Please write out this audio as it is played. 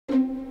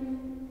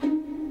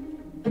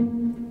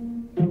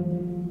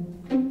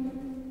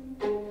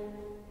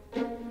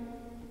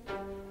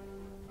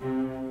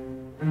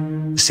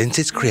Since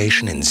its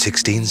creation in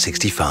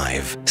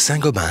 1665,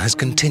 Saint-Gobain has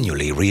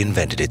continually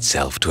reinvented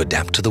itself to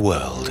adapt to the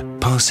world,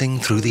 passing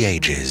through the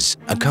ages,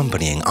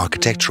 accompanying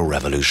architectural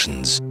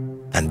revolutions,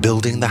 and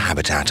building the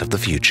habitat of the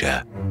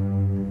future.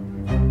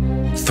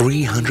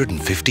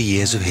 350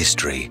 years of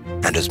history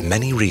and as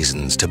many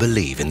reasons to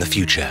believe in the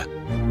future.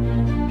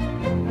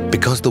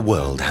 Because the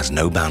world has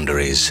no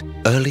boundaries,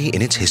 early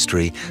in its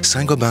history,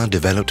 Saint-Gobain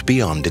developed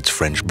beyond its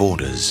French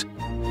borders.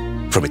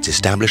 From its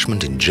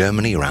establishment in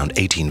Germany around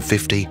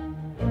 1850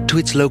 to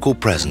its local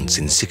presence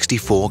in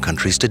 64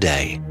 countries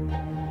today.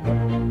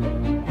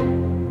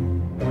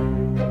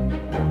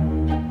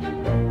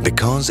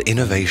 Because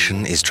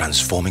innovation is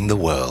transforming the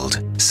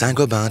world,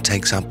 Saint-Gobain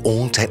takes up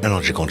all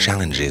technological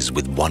challenges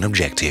with one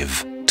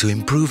objective: to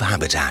improve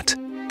habitat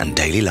and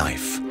daily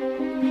life.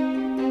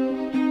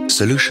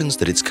 Solutions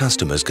that its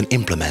customers can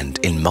implement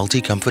in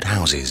multi-comfort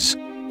houses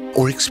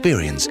or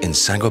experience in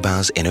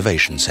Saint-Gobain's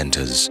innovation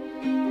centers.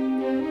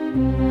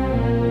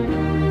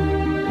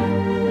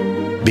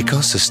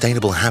 Because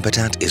sustainable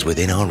habitat is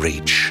within our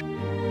reach,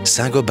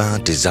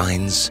 Saint-Gobain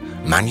designs,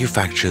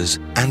 manufactures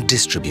and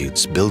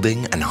distributes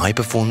building and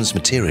high-performance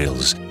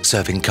materials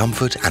serving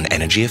comfort and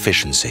energy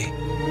efficiency.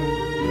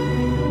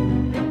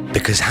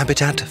 Because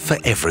habitat for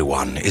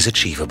everyone is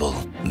achievable,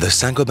 the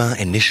Saint-Gobain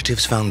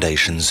Initiatives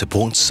Foundation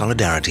supports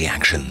solidarity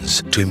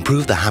actions to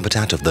improve the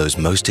habitat of those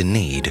most in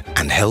need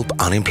and help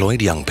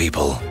unemployed young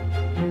people.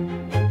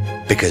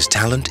 Because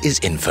talent is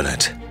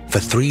infinite, for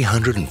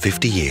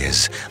 350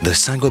 years, the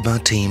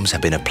Saint-Gobain teams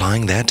have been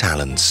applying their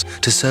talents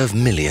to serve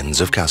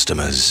millions of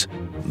customers.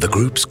 The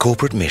group's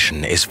corporate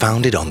mission is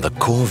founded on the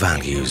core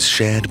values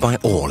shared by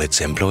all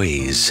its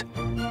employees.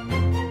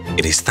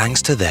 It is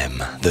thanks to them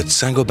that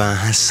Saint-Gobain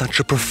has such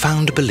a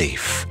profound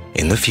belief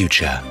in the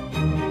future.